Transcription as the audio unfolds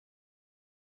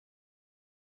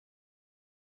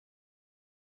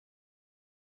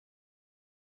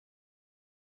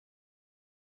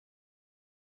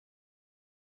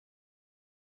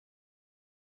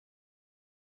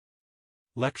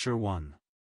Lecture 1.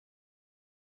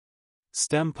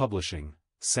 STEM Publishing,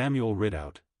 Samuel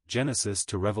Ridout, Genesis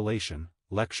to Revelation,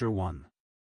 Lecture 1.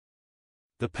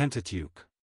 The Pentateuch.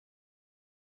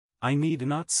 I need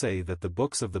not say that the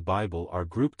books of the Bible are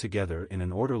grouped together in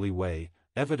an orderly way,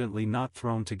 evidently not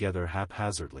thrown together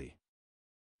haphazardly.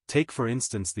 Take for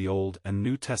instance the Old and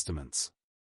New Testaments.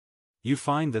 You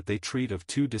find that they treat of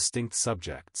two distinct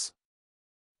subjects.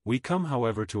 We come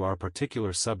however to our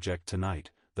particular subject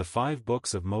tonight, the 5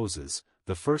 books of Moses,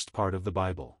 the first part of the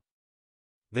Bible.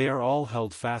 They are all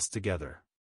held fast together.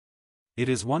 It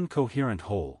is one coherent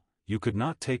whole. You could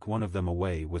not take one of them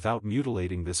away without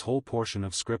mutilating this whole portion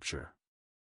of Scripture.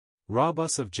 Rob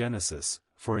us of Genesis,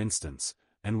 for instance,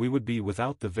 and we would be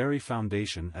without the very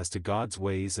foundation as to God's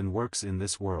ways and works in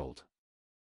this world.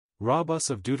 Rob us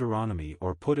of Deuteronomy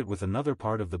or put it with another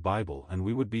part of the Bible and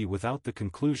we would be without the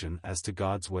conclusion as to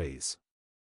God's ways.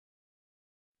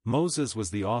 Moses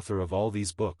was the author of all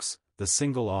these books, the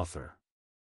single author.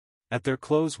 At their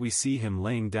close we see him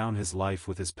laying down his life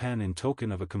with his pen in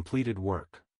token of a completed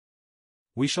work.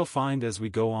 We shall find as we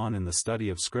go on in the study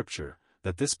of Scripture,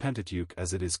 that this Pentateuch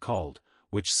as it is called,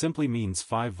 which simply means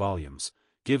 5 volumes,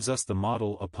 gives us the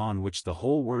model upon which the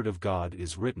whole Word of God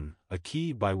is written, a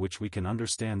key by which we can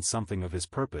understand something of His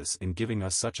purpose in giving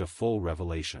us such a full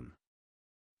revelation.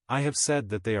 I have said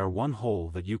that they are one whole,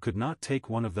 that you could not take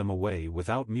one of them away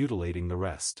without mutilating the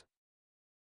rest.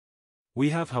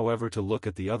 We have however to look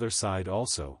at the other side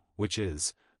also, which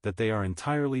is, that they are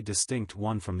entirely distinct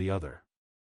one from the other.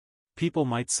 People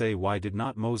might say, why did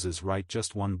not Moses write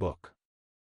just one book?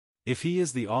 If he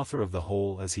is the author of the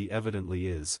whole as he evidently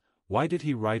is, why did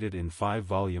he write it in 5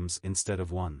 volumes instead of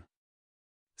 1?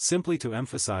 Simply to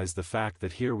emphasize the fact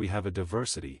that here we have a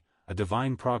diversity, a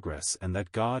divine progress, and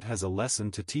that God has a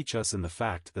lesson to teach us in the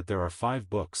fact that there are 5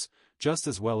 books, just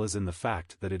as well as in the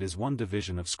fact that it is one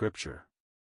division of Scripture.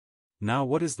 Now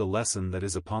what is the lesson that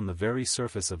is upon the very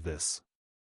surface of this?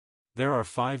 There are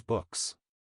 5 books.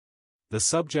 The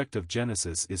subject of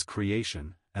Genesis is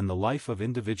creation, and the life of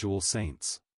individual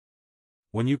saints.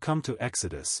 When you come to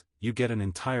Exodus, you get an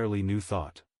entirely new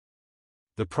thought.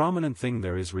 The prominent thing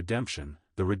there is redemption,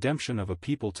 the redemption of a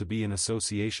people to be in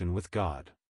association with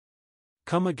God.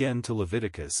 Come again to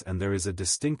Leviticus and there is a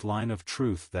distinct line of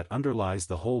truth that underlies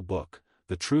the whole book,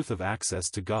 the truth of access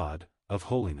to God, of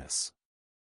holiness.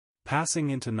 Passing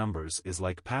into Numbers is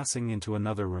like passing into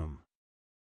another room.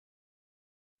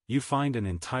 You find an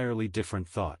entirely different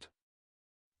thought.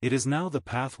 It is now the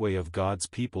pathway of God's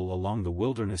people along the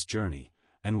wilderness journey,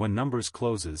 and when Numbers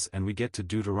closes and we get to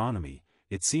Deuteronomy,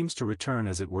 it seems to return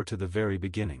as it were to the very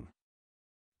beginning.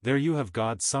 There you have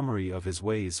God's summary of His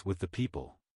ways with the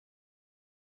people.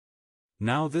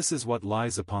 Now this is what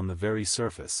lies upon the very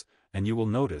surface, and you will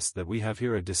notice that we have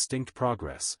here a distinct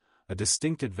progress, a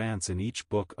distinct advance in each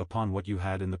book upon what you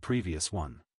had in the previous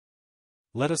one.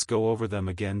 Let us go over them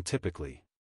again typically.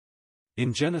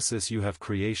 In Genesis you have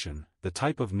creation, the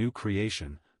type of new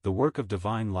creation, the work of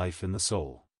divine life in the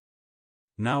soul.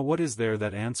 Now what is there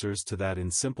that answers to that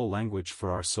in simple language for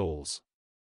our souls?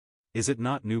 Is it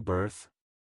not new birth?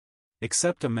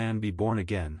 Except a man be born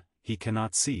again, he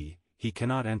cannot see, he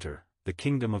cannot enter the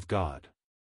kingdom of God.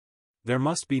 There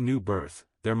must be new birth,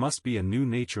 there must be a new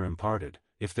nature imparted,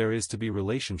 if there is to be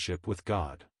relationship with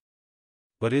God.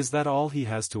 But is that all He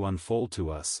has to unfold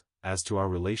to us, as to our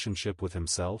relationship with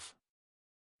Himself?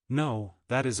 No,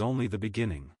 that is only the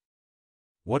beginning.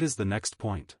 What is the next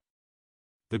point?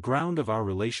 The ground of our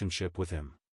relationship with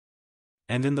Him.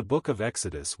 And in the book of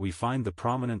Exodus we find the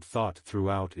prominent thought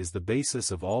throughout is the basis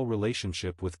of all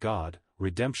relationship with God,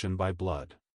 redemption by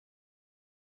blood.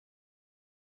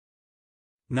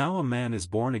 Now a man is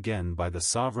born again by the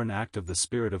sovereign act of the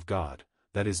Spirit of God,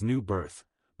 that is new birth,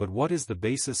 but what is the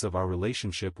basis of our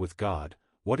relationship with God,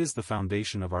 what is the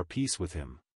foundation of our peace with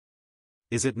Him?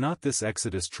 Is it not this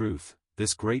Exodus truth,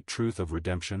 this great truth of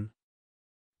redemption?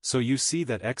 So you see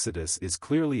that Exodus is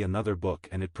clearly another book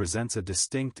and it presents a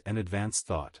distinct and advanced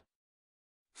thought.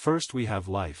 First we have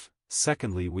life,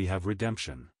 secondly we have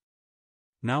redemption.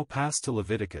 Now pass to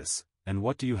Leviticus, and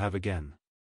what do you have again?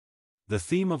 The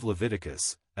theme of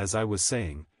Leviticus, as I was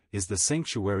saying, is the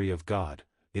sanctuary of God,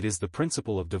 it is the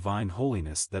principle of divine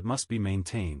holiness that must be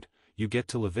maintained. You get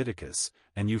to Leviticus,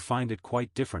 and you find it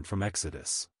quite different from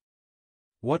Exodus.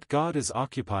 What God is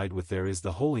occupied with there is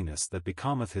the holiness that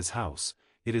becometh His house,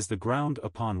 it is the ground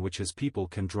upon which His people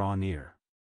can draw near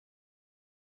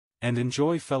and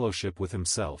enjoy fellowship with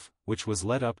Himself, which was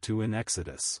led up to in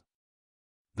Exodus.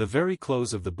 The very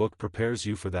close of the book prepares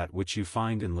you for that which you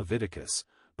find in Leviticus,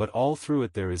 but all through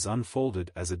it there is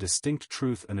unfolded as a distinct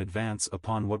truth an advance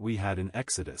upon what we had in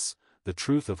Exodus, the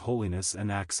truth of holiness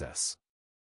and access.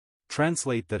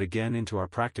 Translate that again into our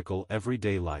practical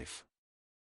everyday life.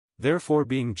 Therefore,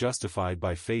 being justified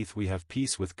by faith, we have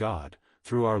peace with God,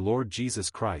 through our Lord Jesus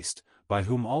Christ, by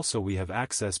whom also we have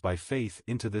access by faith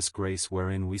into this grace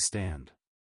wherein we stand.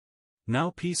 Now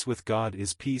peace with God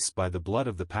is peace by the blood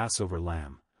of the Passover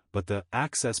lamb, but the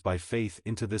access by faith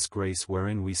into this grace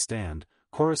wherein we stand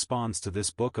corresponds to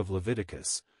this book of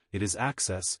Leviticus. It is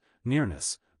access,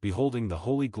 nearness, beholding the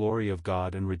holy glory of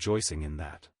God and rejoicing in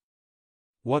that.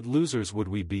 What losers would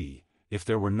we be, if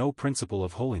there were no principle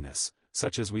of holiness,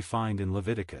 such as we find in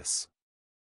Leviticus?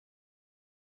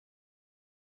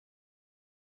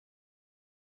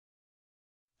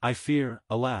 I fear,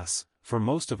 alas, for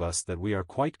most of us that we are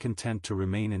quite content to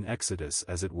remain in Exodus,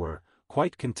 as it were,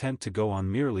 quite content to go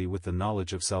on merely with the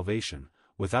knowledge of salvation,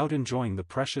 without enjoying the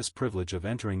precious privilege of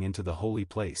entering into the holy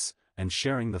place, and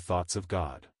sharing the thoughts of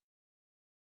God.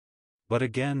 But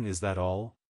again, is that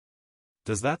all?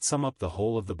 Does that sum up the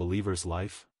whole of the believer's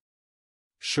life?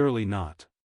 Surely not.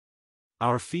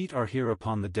 Our feet are here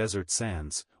upon the desert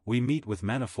sands, we meet with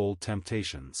manifold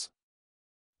temptations.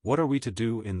 What are we to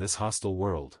do in this hostile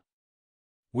world?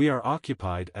 We are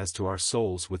occupied as to our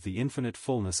souls with the infinite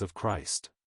fullness of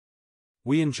Christ.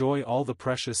 We enjoy all the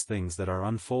precious things that are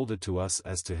unfolded to us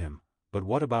as to Him, but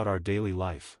what about our daily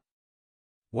life?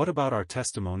 What about our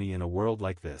testimony in a world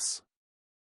like this?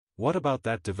 What about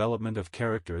that development of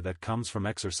character that comes from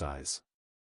exercise?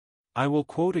 I will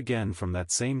quote again from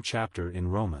that same chapter in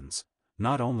Romans,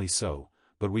 not only so,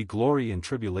 but we glory in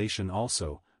tribulation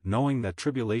also, knowing that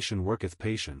tribulation worketh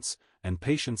patience, and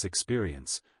patience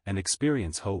experience, and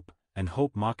experience hope, and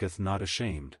hope maketh not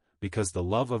ashamed, because the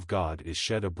love of God is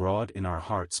shed abroad in our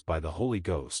hearts by the Holy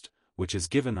Ghost, which is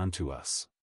given unto us.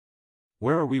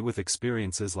 Where are we with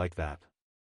experiences like that?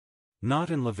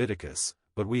 Not in Leviticus,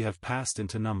 but we have passed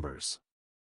into Numbers.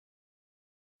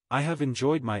 I have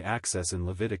enjoyed my access in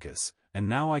Leviticus, and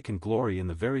now I can glory in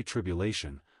the very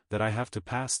tribulation that I have to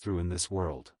pass through in this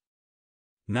world.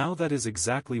 Now that is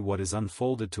exactly what is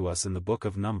unfolded to us in the book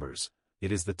of Numbers.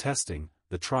 It is the testing,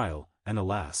 the trial, and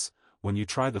alas, when you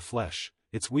try the flesh,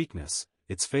 its weakness,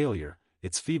 its failure,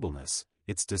 its feebleness,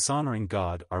 its dishonoring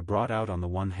God are brought out on the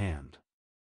one hand.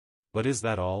 But is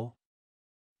that all?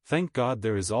 Thank God,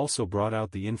 there is also brought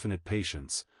out the infinite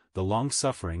patience, the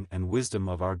long-suffering and wisdom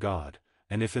of our God,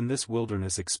 and if in this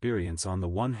wilderness experience on the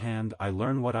one hand I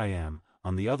learn what I am,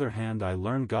 on the other hand I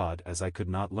learn God as I could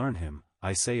not learn Him,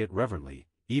 I say it reverently,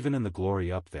 even in the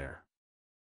glory up there.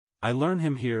 I learn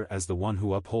Him here as the one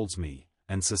who upholds me,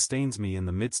 and sustains me in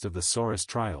the midst of the sorest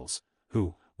trials,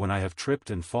 who, when I have tripped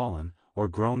and fallen, or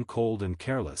grown cold and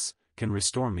careless, can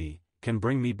restore me, can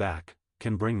bring me back,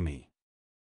 can bring me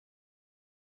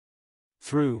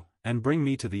through, and bring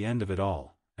me to the end of it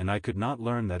all, and I could not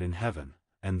learn that in heaven,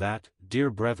 and that, dear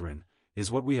brethren,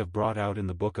 is what we have brought out in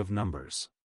the book of Numbers.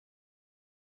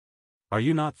 Are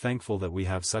you not thankful that we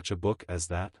have such a book as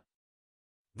that?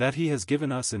 That He has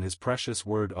given us in His precious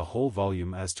word a whole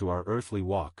volume as to our earthly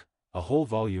walk, a whole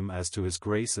volume as to His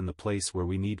grace in the place where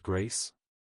we need grace?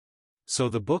 So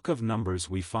the book of Numbers,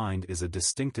 we find, is a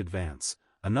distinct advance,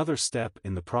 another step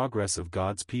in the progress of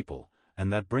God's people,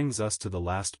 and that brings us to the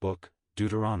last book,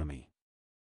 Deuteronomy.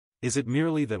 Is it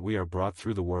merely that we are brought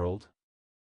through the world?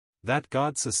 That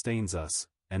God sustains us,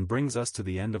 and brings us to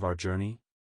the end of our journey?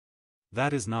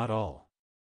 That is not all.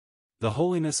 The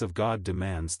holiness of God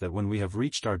demands that when we have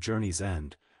reached our journey's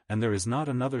end, and there is not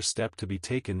another step to be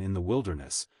taken in the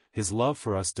wilderness, His love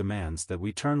for us demands that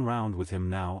we turn round with Him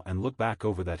now and look back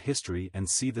over that history and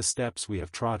see the steps we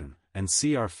have trodden, and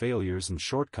see our failures and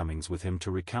shortcomings with Him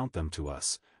to recount them to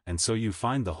us, and so you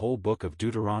find the whole book of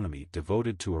Deuteronomy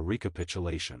devoted to a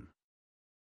recapitulation.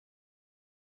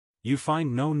 You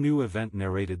find no new event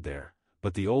narrated there,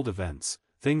 but the old events,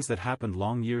 things that happened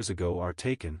long years ago, are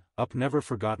taken up, never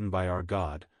forgotten by our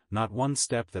God. Not one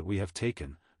step that we have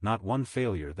taken, not one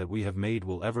failure that we have made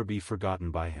will ever be forgotten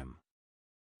by Him.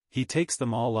 He takes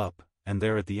them all up, and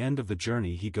there at the end of the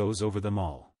journey He goes over them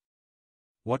all.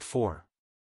 What for?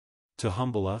 To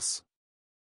humble us?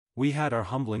 We had our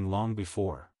humbling long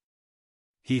before.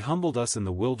 He humbled us in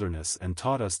the wilderness and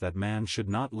taught us that man should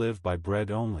not live by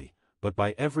bread only, but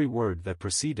by every word that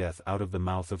proceedeth out of the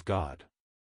mouth of God.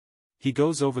 He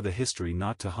goes over the history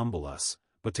not to humble us,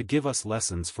 but to give us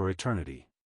lessons for eternity.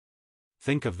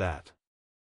 Think of that.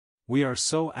 We are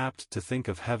so apt to think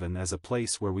of heaven as a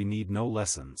place where we need no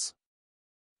lessons.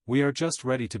 We are just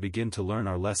ready to begin to learn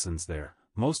our lessons there.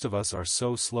 Most of us are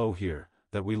so slow here,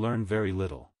 that we learn very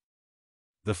little.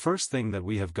 The first thing that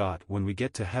we have got when we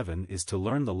get to heaven is to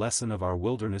learn the lesson of our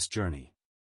wilderness journey.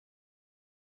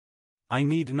 I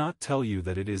need not tell you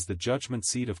that it is the judgment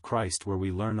seat of Christ where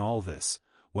we learn all this.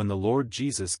 when the Lord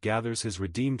Jesus gathers his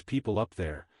redeemed people up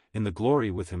there, in the glory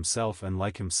with himself and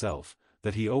like himself,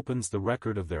 that he opens the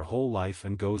record of their whole life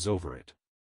and goes over it.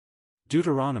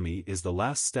 Deuteronomy is the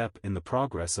last step in the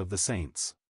progress of the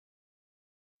saints.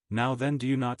 Now then, do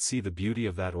you not see the beauty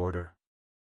of that order?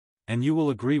 And you will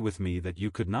agree with me that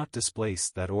you could not displace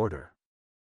that order.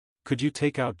 Could you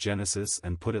take out Genesis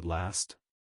and put it last?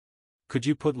 Could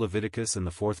you put Leviticus in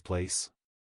the fourth place?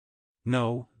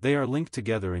 No, they are linked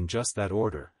together in just that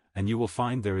order, and you will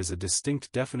find there is a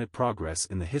distinct definite progress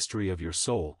in the history of your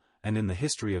soul, and in the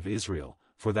history of Israel,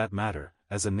 for that matter,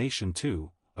 as a nation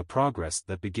too, a progress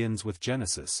that begins with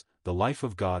Genesis, the life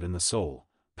of God in the soul,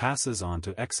 passes on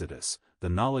to Exodus, the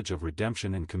knowledge of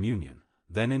redemption and communion,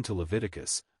 then into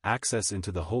Leviticus, access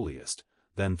into the holiest,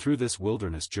 then through this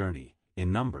wilderness journey,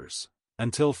 in Numbers,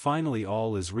 until finally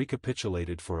all is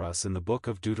recapitulated for us in the book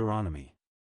of Deuteronomy.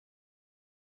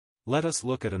 Let us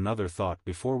look at another thought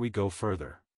before we go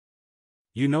further.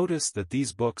 You notice that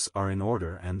these books are in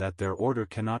order and that their order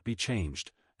cannot be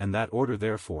changed, and that order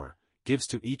therefore, gives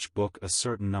to each book a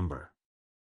certain number.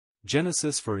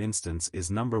 Genesis for instance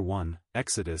is number 1,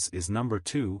 Exodus is number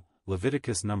 2,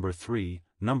 Leviticus number 3,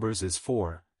 Numbers is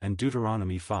 4, and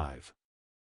Deuteronomy 5.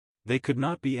 They could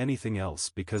not be anything else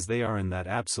because they are in that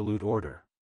absolute order.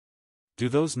 Do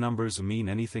those numbers mean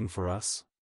anything for us?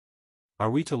 Are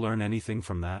we to learn anything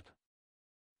from that?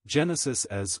 Genesis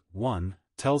as 1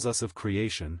 tells us of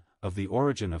creation, of the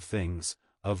origin of things,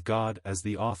 of God as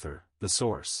the author, the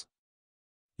source.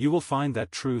 You will find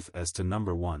that truth as to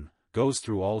number 1 goes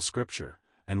through all Scripture,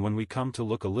 and when we come to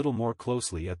look a little more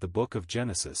closely at the book of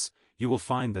Genesis, you will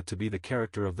find that to be the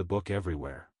character of the book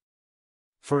everywhere.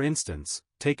 For instance,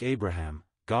 take Abraham,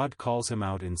 God calls him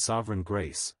out in sovereign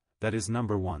grace, that is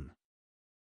number 1.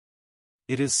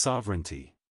 It is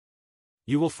sovereignty.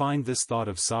 You will find this thought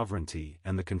of sovereignty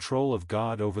and the control of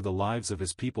God over the lives of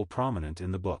his people prominent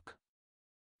in the book.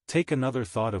 Take another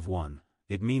thought of 1,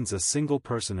 it means a single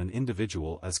person, an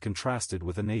individual as contrasted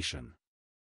with a nation.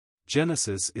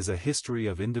 Genesis is a history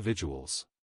of individuals.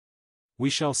 We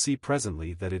shall see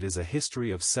presently that it is a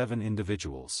history of 7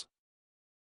 individuals.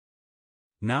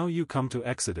 Now you come to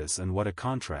Exodus, and what a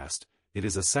contrast, it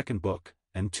is a second book,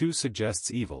 and 2 suggests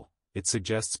evil, it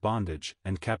suggests bondage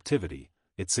and captivity,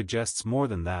 it suggests more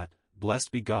than that,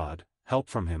 blessed be God, help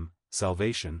from him,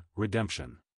 salvation,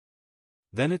 redemption.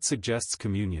 Then it suggests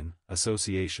communion,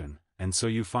 association, and so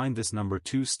you find this number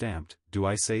 2 stamped, do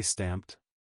I say stamped?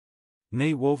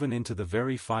 Nay, woven into the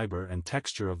very fiber and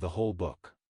texture of the whole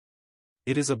book.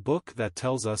 It is a book that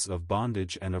tells us of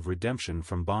bondage and of redemption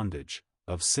from bondage,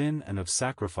 of sin and of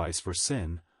sacrifice for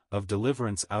sin, of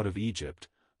deliverance out of Egypt,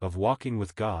 of walking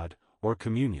with God, or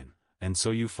communion, and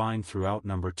so you find throughout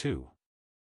number 2.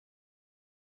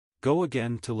 Go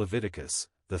again to Leviticus,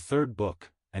 the third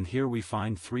book, and here we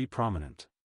find 3 prominent.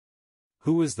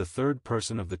 Who is the third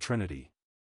person of the Trinity?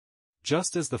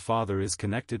 Just as the Father is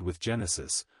connected with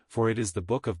Genesis, for it is the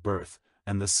book of birth,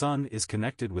 and the Son is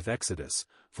connected with Exodus,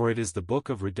 for it is the book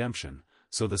of redemption,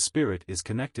 so the Spirit is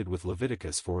connected with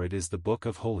Leviticus, for it is the book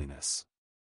of holiness.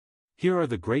 Here are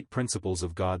the great principles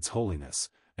of God's holiness,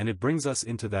 and it brings us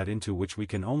into that into which we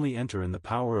can only enter in the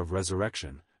power of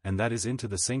resurrection, and that is into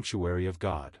the sanctuary of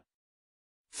God.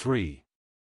 3.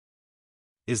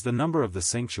 Is the number of the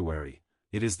sanctuary,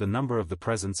 it is the number of the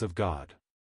presence of God.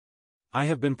 I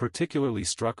have been particularly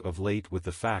struck of late with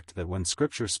the fact that when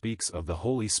Scripture speaks of the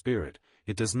Holy Spirit,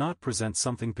 it does not present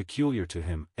something peculiar to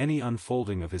him, any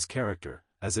unfolding of his character,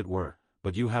 as it were,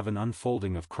 but you have an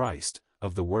unfolding of Christ,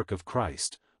 of the work of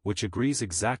Christ, which agrees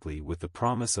exactly with the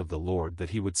promise of the Lord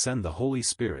that he would send the Holy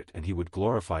Spirit and he would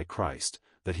glorify Christ,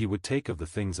 that he would take of the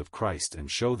things of Christ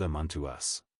and show them unto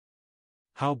us.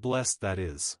 How blessed that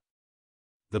is!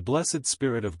 The blessed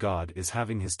Spirit of God is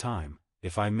having his time,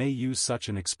 if I may use such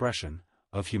an expression,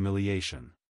 of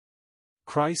humiliation.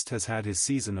 Christ has had his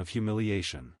season of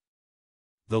humiliation.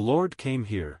 The Lord came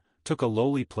here, took a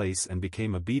lowly place and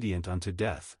became obedient unto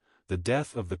death, the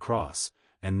death of the cross,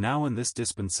 and now in this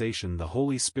dispensation the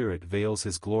Holy Spirit veils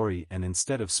his glory, and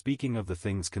instead of speaking of the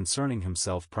things concerning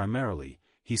himself primarily,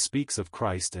 he speaks of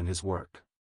Christ and his work.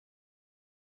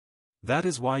 That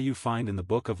is why you find in the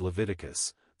book of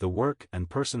Leviticus, the work and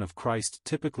person of Christ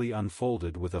typically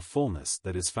unfolded with a fullness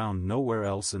that is found nowhere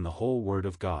else in the whole Word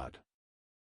of God.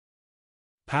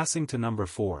 Passing to number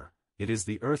 4, it is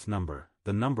the earth number,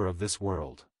 the number of this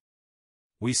world.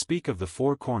 We speak of the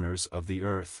 4 corners of the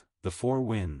earth, the 4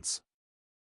 winds.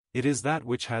 It is that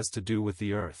which has to do with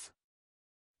the earth.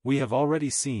 We have already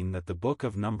seen that the book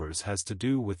of Numbers has to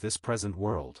do with this present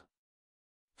world.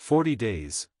 40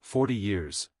 days, 40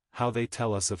 years, how they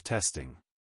tell us of testing.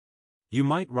 You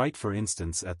might write for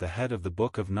instance at the head of the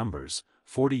book of Numbers,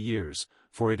 40 years,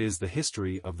 for it is the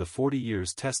history of the 40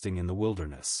 years testing in the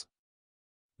wilderness.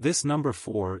 This number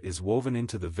 4 is woven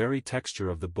into the very texture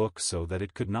of the book so that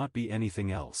it could not be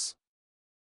anything else.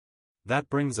 That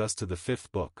brings us to the 5th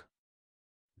book.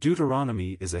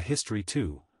 Deuteronomy is a history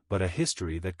too, but a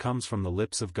history that comes from the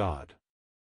lips of God.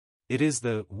 It is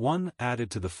the 1 added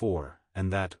to the 4,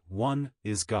 and that 1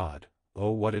 is God.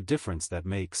 Oh, what a difference that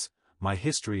makes! My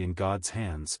history in God's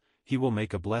hands, He will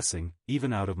make a blessing,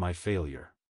 even out of my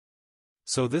failure.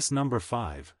 So this number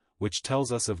 5, which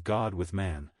tells us of God with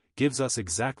man, gives us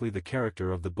exactly the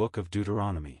character of the book of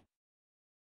Deuteronomy.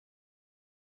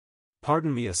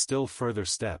 Pardon me a still further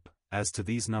step, as to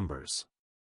these numbers.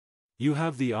 You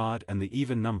have the odd and the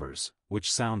even numbers,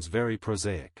 which sounds very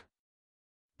prosaic.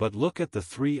 But look at the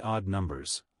 3 odd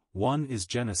numbers: 1 is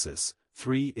Genesis,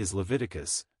 3 is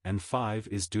Leviticus, and 5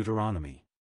 is Deuteronomy.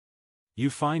 You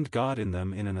find God in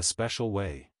them in an especial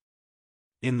way.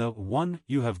 In the 1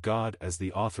 you have God as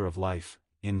the author of life,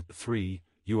 in 3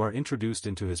 you are introduced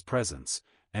into His presence,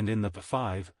 and in the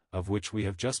 5, of which we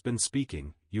have just been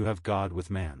speaking, you have God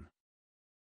with man.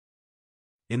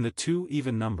 In the 2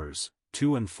 even numbers,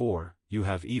 2 and 4, you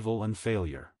have evil and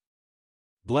failure.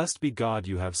 Blessed be God,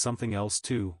 you have something else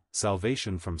too,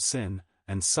 salvation from sin,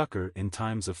 and succor in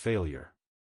times of failure.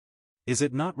 Is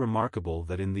it not remarkable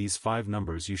that in these 5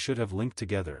 numbers you should have linked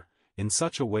together, in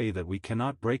such a way that we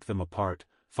cannot break them apart,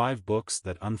 5 books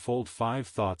that unfold 5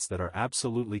 thoughts that are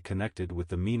absolutely connected with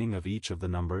the meaning of each of the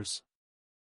numbers?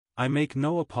 I make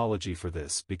no apology for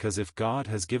this, because if God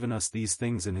has given us these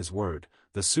things in His Word,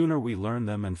 the sooner we learn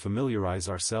them and familiarize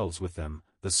ourselves with them,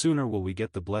 the sooner will we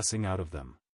get the blessing out of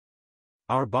them.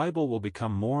 Our Bible will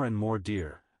become more and more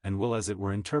dear, and will as it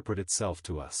were interpret itself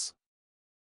to us.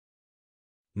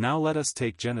 Now let us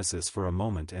take Genesis for a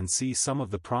moment and see some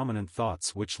of the prominent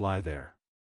thoughts which lie there.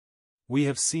 We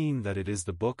have seen that it is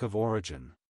the book of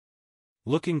origin.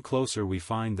 Looking closer we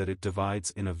find that it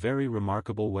divides in a very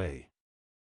remarkable way.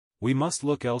 We must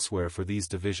look elsewhere for these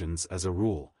divisions as a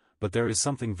rule, but there is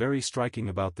something very striking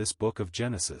about this book of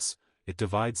Genesis: it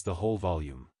divides the whole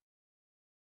volume.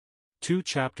 2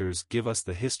 chapters give us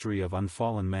the history of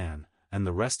unfallen man, and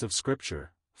the rest of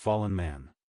Scripture, fallen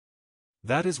man.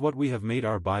 That is what we have made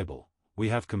our Bible. We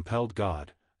have compelled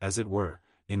God, as it were,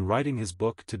 in writing His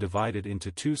book to divide it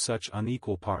into 2 such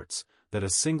unequal parts, that a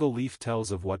single leaf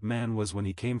tells of what man was when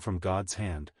he came from God's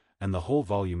hand, and the whole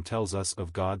volume tells us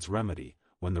of God's remedy,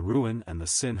 when the ruin and the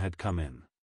sin had come in.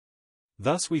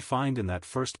 Thus we find in that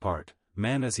first part,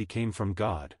 man as he came from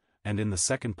God, and in the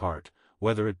second part,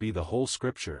 whether it be the whole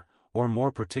Scripture, or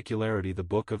more particularly the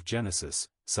book of Genesis,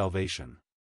 salvation.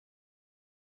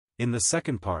 In the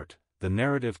second part, the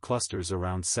narrative clusters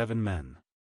around 7 men.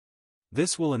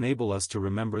 This will enable us to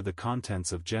remember the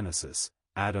contents of Genesis: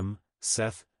 Adam,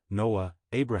 Seth, Noah,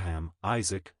 Abraham,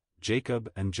 Isaac,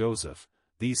 Jacob and Joseph.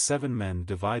 These 7 men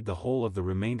divide the whole of the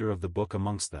remainder of the book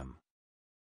amongst them.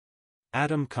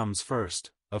 Adam comes first,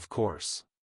 of course.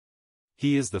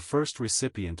 He is the first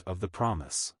recipient of the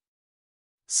promise.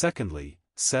 Secondly,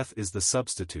 Seth is the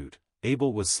substitute.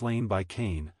 Abel was slain by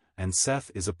Cain, and Seth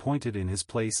is appointed in his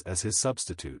place as his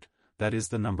substitute, that is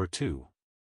the number 2.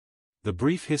 The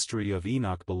brief history of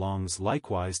Enoch belongs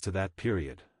likewise to that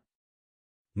period.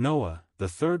 Noah, the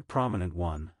third prominent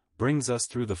one, brings us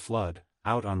through the flood,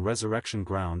 out on resurrection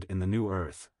ground in the new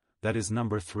earth, that is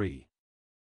number 3.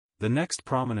 The next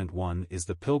prominent one is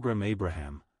the pilgrim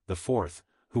Abraham, the 4th,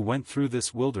 who went through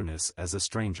this wilderness as a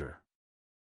stranger.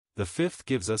 The 5th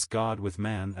gives us God with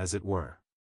man as it were.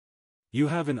 You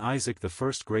have in Isaac the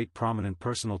first great prominent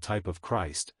personal type of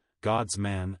Christ, God's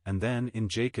man, and then in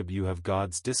Jacob you have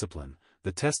God's discipline,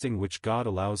 the testing which God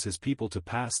allows His people to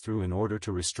pass through in order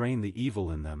to restrain the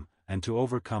evil in them, and to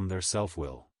overcome their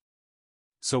self-will.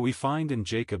 So we find in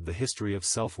Jacob the history of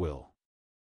self-will.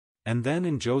 And then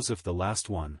in Joseph the last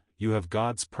one, you have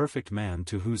God's perfect man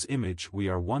to whose image we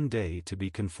are one day to be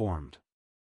conformed.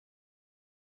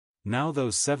 Now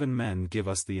those 7 men give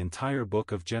us the entire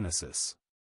book of Genesis.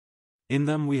 In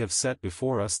them we have set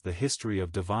before us the history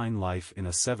of divine life in a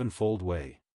 7-fold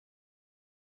way.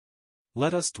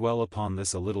 Let us dwell upon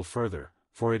this a little further,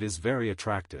 for it is very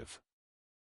attractive.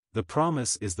 The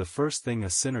promise is the first thing a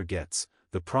sinner gets,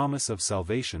 the promise of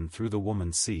salvation through the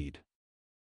woman's seed.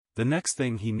 The next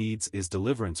thing he needs is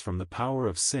deliverance from the power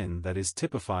of sin that is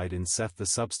typified in Seth the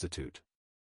substitute.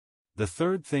 The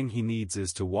third thing he needs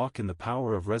is to walk in the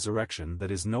power of resurrection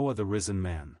that is Noah the risen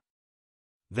man.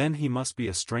 Then he must be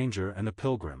a stranger and a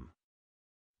pilgrim.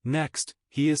 Next,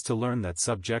 he is to learn that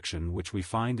subjection which we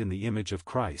find in the image of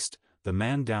Christ, the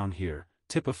man down here,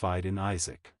 typified in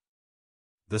Isaac.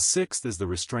 The sixth is the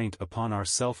restraint upon our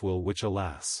self-will which,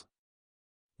 alas,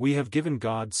 we have given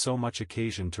God so much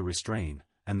occasion to restrain,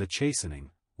 and the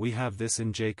chastening, we have this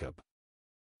in Jacob.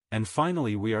 And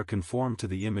finally we are conformed to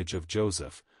the image of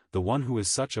Joseph, the one who is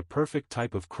such a perfect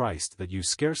type of Christ that you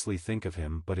scarcely think of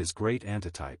him but his great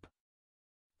antitype.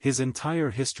 His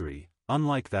entire history,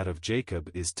 unlike that of Jacob,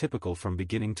 is typical from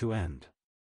beginning to end.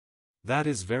 That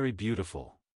is very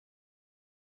beautiful.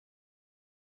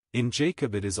 In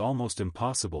Jacob it is almost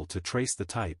impossible to trace the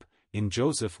type, in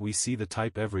Joseph we see the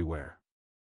type everywhere.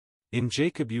 In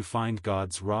Jacob you find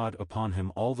God's rod upon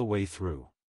him all the way through.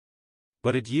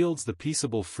 But it yields the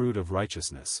peaceable fruit of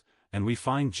righteousness, and we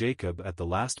find Jacob at the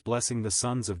last blessing the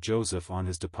sons of Joseph on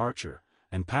his departure,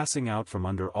 and passing out from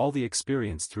under all the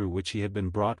experience through which he had been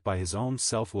brought by his own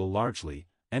self-will largely,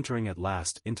 entering at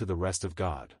last into the rest of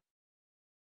God.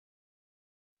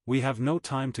 We have no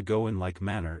time to go in like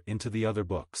manner into the other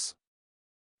books.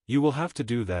 You will have to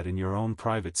do that in your own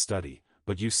private study,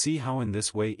 but you see how in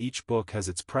this way each book has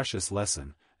its precious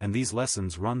lesson, and these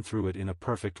lessons run through it in a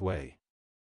perfect way.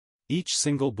 Each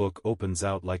single book opens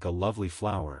out like a lovely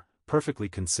flower, perfectly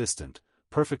consistent,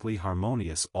 perfectly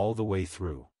harmonious all the way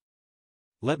through.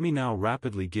 Let me now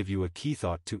rapidly give you a key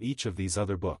thought to each of these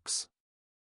other books.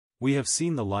 We have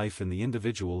seen the life in the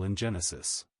individual in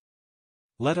Genesis.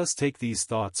 Let us take these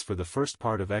thoughts for the first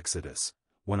part of Exodus.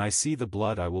 When I see the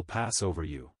blood I will pass over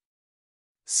you.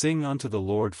 Sing unto the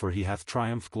Lord, for he hath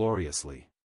triumphed gloriously.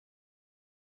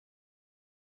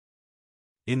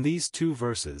 In these two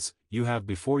verses, you have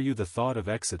before you the thought of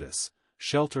Exodus,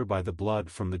 shelter by the blood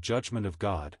from the judgment of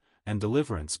God, and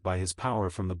deliverance by his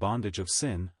power from the bondage of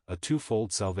sin, a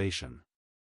twofold salvation.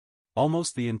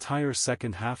 Almost the entire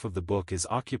second half of the book is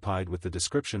occupied with the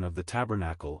description of the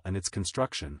tabernacle and its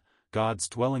construction, God's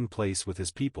dwelling place with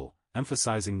his people,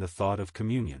 emphasizing the thought of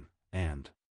communion, and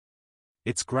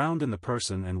its ground in the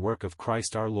person and work of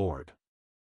Christ our Lord.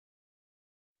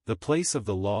 The place of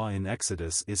the law in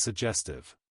Exodus is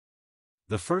suggestive.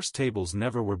 The first tables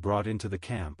never were brought into the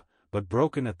camp, but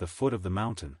broken at the foot of the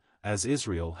mountain, as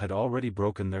Israel had already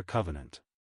broken their covenant.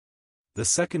 The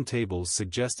second tables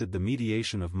suggested the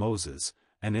mediation of Moses,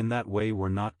 and in that way were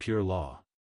not pure law.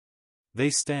 They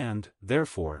stand,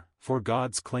 therefore, for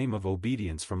God's claim of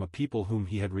obedience from a people whom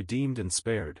he had redeemed and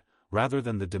spared, rather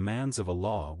than the demands of a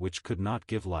law which could not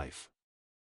give life.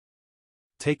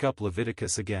 Take up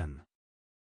Leviticus again.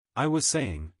 I was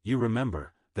saying, you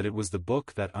remember, that it was the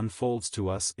book that unfolds to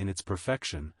us in its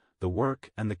perfection, the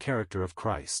work and the character of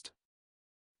Christ.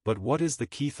 But what is the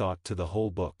key thought to the whole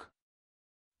book?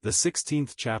 The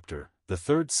 16th chapter, the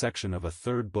third section of a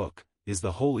third book, is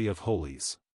the Holy of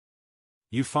Holies.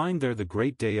 You find there the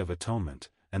great day of atonement,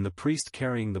 and the priest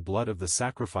carrying the blood of the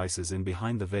sacrifices in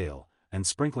behind the veil, and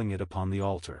sprinkling it upon the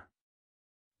altar.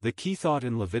 The key thought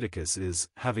in Leviticus is,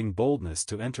 having boldness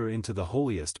to enter into the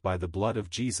holiest by the blood of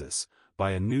Jesus,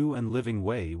 by a new and living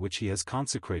way which he has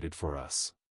consecrated for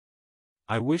us.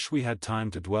 I wish we had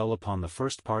time to dwell upon the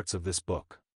first parts of this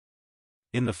book.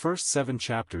 In the first 7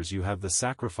 chapters you have the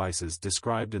sacrifices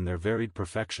described in their varied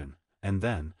perfection, and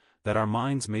then, that our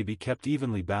minds may be kept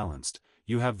evenly balanced,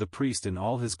 you have the priest in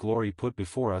all his glory put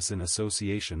before us in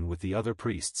association with the other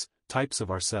priests, types of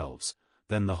ourselves,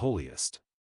 then the holiest.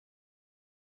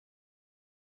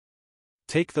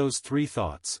 Take those 3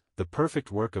 thoughts, the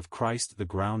perfect work of Christ the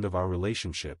ground of our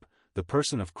relationship, the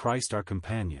person of Christ our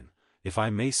companion, if I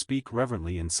may speak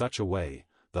reverently in such a way,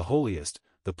 the holiest,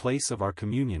 the place of our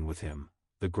communion with him,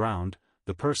 the ground,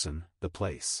 the person, the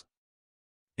place.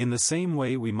 In the same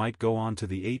way we might go on to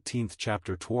the 18th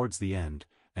chapter towards the end,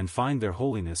 and find their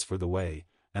holiness for the way,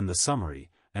 and the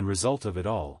summary, and result of it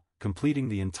all, completing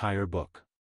the entire book.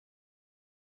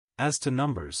 As to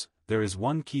Numbers, there is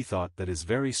one key thought that is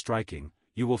very striking.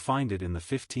 You will find it in the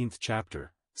 15th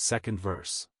chapter, 2nd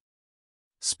verse.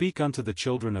 Speak unto the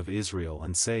children of Israel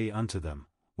and say unto them,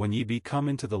 when ye be come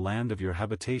into the land of your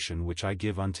habitation which I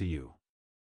give unto you.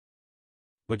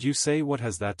 But you say, what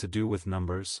has that to do with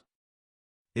Numbers?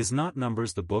 Is not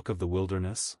Numbers the book of the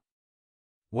wilderness?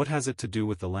 What has it to do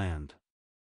with the land?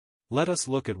 Let us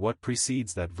look at what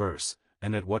precedes that verse,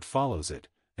 and at what follows it,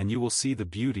 and you will see the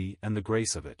beauty and the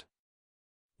grace of it.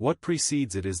 What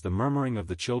precedes it is the murmuring of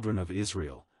the children of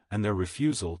Israel, and their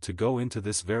refusal to go into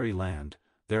this very land,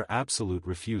 their absolute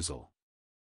refusal.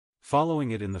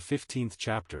 Following it in the 15th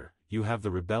chapter, you have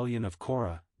the rebellion of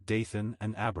Korah, Dathan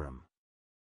and Abiram.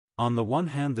 On the one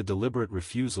hand the deliberate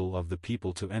refusal of the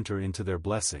people to enter into their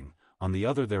blessing, on the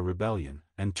other their rebellion,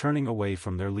 and turning away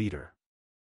from their leader.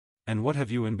 And what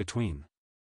have you in between?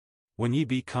 When ye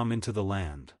be come into the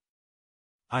land.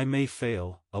 I may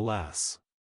fail, alas.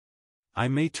 I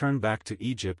may turn back to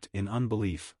Egypt in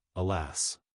unbelief,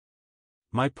 alas.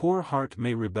 My poor heart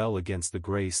may rebel against the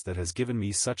grace that has given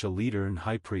me such a leader and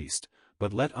high priest,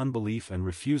 but let unbelief and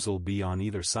refusal be on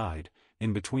either side.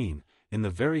 In between, in the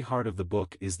very heart of the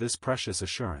book is this precious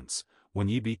assurance: when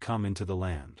ye be come into the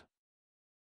land.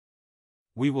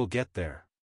 We will get there.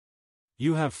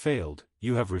 You have failed,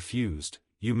 you have refused,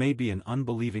 you may be an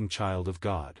unbelieving child of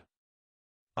God.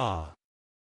 Ah!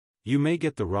 You may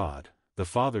get the rod, the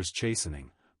Father's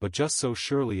chastening, but just so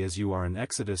surely as you are an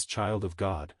Exodus child of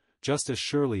God, just as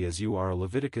surely as you are a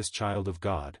Leviticus child of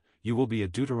God, you will be a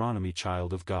Deuteronomy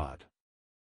child of God.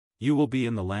 You will be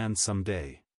in the land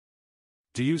someday.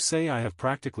 Do you say, I have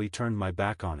practically turned my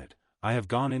back on it, I have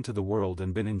gone into the world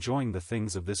and been enjoying the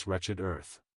things of this wretched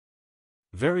earth?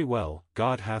 Very well,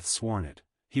 God hath sworn it,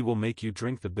 he will make you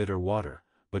drink the bitter water,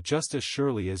 but just as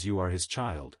surely as you are his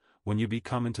child, when you be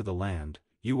come into the land,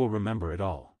 you will remember it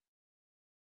all.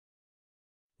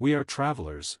 We are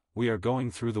travelers, we are going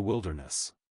through the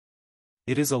wilderness.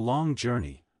 It is a long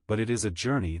journey, but it is a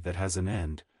journey that has an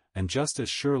end, and just as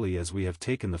surely as we have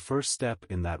taken the first step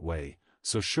in that way,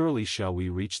 so surely shall we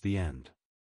reach the end.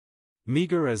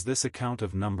 Meager as this account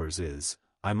of Numbers is,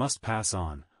 I must pass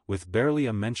on, with barely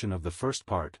a mention of the first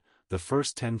part, the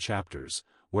first 10 chapters,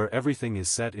 where everything is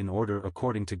set in order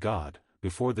according to God,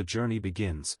 before the journey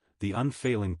begins, the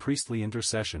unfailing priestly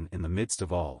intercession in the midst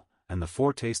of all, and the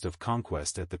foretaste of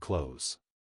conquest at the close.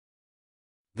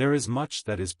 There is much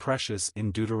that is precious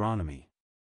in Deuteronomy.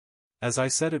 As I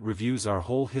said, it reviews our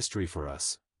whole history for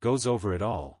us, goes over it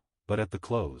all, but at the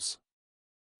close,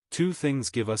 2 things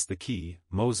give us the key: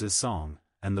 Moses' song,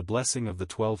 and the blessing of the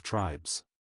 12 tribes.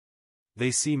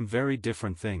 They seem very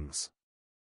different things.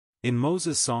 In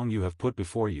Moses' song you have put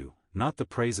before you, not the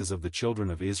praises of the children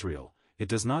of Israel. It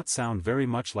does not sound very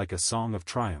much like a song of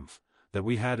triumph, that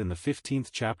we had in the 15th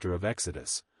chapter of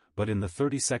Exodus, but in the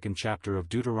 32nd chapter of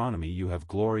Deuteronomy you have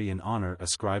glory and honor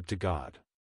ascribed to God.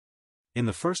 In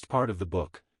the first part of the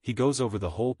book, he goes over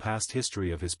the whole past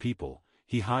history of his people,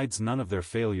 he hides none of their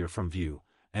failure from view,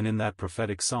 and in that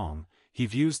prophetic song, he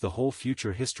views the whole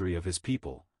future history of his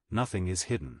people, nothing is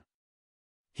hidden.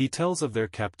 He tells of their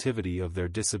captivity, of their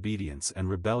disobedience and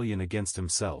rebellion against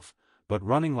himself, but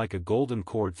running like a golden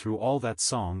cord through all that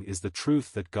song is the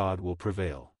truth that God will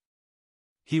prevail.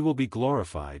 He will be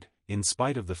glorified, in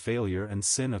spite of the failure and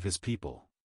sin of his people.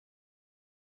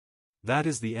 That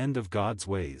is the end of God's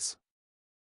ways.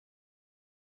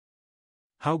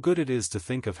 How good it is to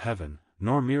think of heaven,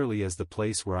 nor merely as the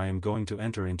place where I am going to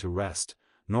enter into rest,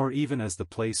 nor even as the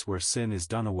place where sin is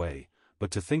done away,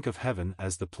 but to think of heaven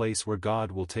as the place where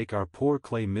God will take our poor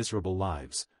clay miserable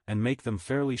lives, and make them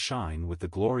fairly shine with the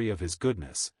glory of his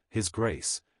goodness, his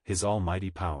grace, his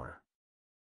almighty power.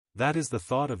 That is the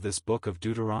thought of this book of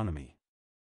Deuteronomy.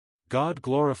 God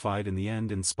glorified in the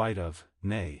end in spite of,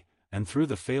 nay, and through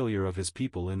the failure of his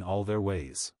people in all their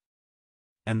ways.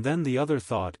 And then the other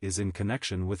thought is in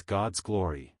connection with God's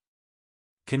glory.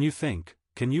 Can you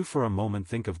for a moment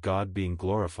think of God being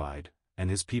glorified, and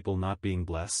his people not being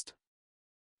blessed?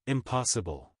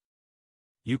 Impossible.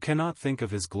 You cannot think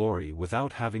of his glory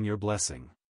without having your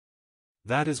blessing.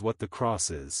 That is what the cross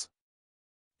is.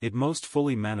 It most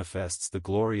fully manifests the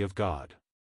glory of God.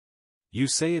 You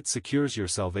say it secures your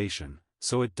salvation,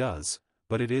 so it does,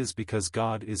 but it is because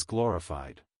God is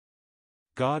glorified.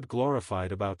 God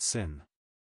glorified about sin.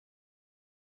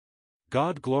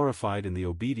 God glorified in the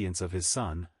obedience of his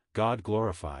Son, God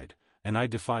glorified, and I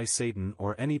defy Satan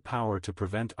or any power to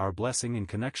prevent our blessing in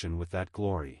connection with that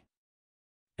glory.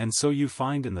 And so you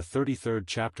find in the 33rd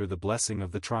chapter the blessing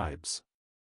of the tribes.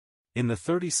 In the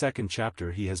 32nd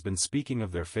chapter he has been speaking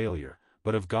of their failure,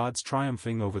 but of God's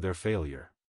triumphing over their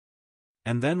failure.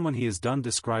 And then when he is done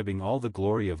describing all the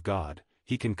glory of God,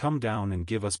 he can come down and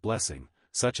give us blessing,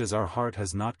 such as our heart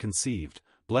has not conceived,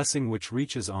 blessing which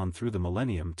reaches on through the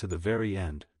millennium to the very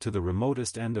end, to the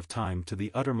remotest end of time, to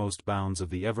the uttermost bounds of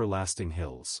the everlasting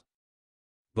hills.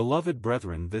 Beloved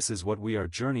brethren, this is what we are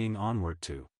journeying onward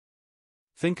to.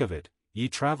 Think of it, ye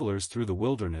travelers through the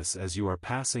wilderness, as you are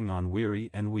passing on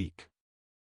weary and weak.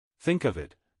 Think of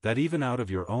it, that even out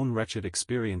of your own wretched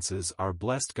experiences our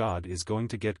blessed God is going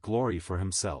to get glory for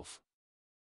himself.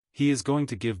 He is going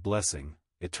to give blessing,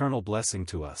 eternal blessing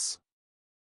to us.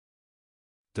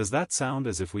 Does that sound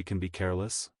as if we can be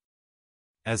careless?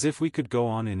 As if we could go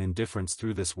on in indifference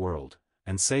through this world,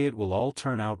 and say it will all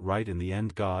turn out right in the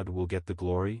end, God will get the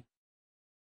glory?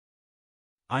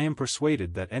 I am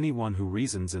persuaded that anyone who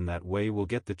reasons in that way will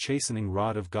get the chastening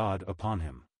rod of God upon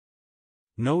him.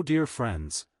 No, dear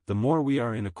friends, the more we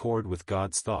are in accord with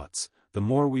God's thoughts, the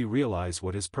more we realize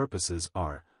what his purposes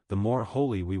are, the more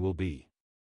holy we will be.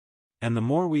 And the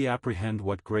more we apprehend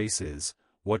what grace is,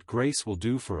 what grace will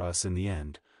do for us in the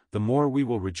end, the more we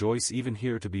will rejoice even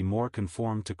here to be more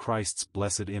conformed to Christ's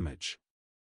blessed image.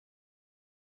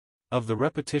 Of the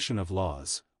repetition of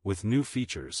laws, with new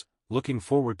features, looking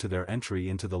forward to their entry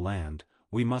into the land,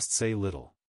 we must say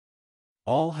little.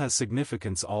 All has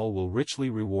significance, all will richly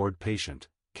reward patient,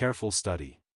 careful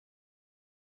study.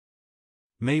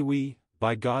 May we,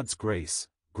 by God's grace,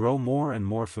 grow more and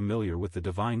more familiar with the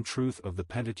divine truth of the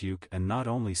Pentateuch, and not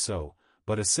only so,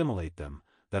 but assimilate them,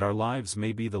 that our lives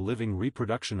may be the living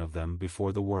reproduction of them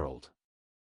before the world.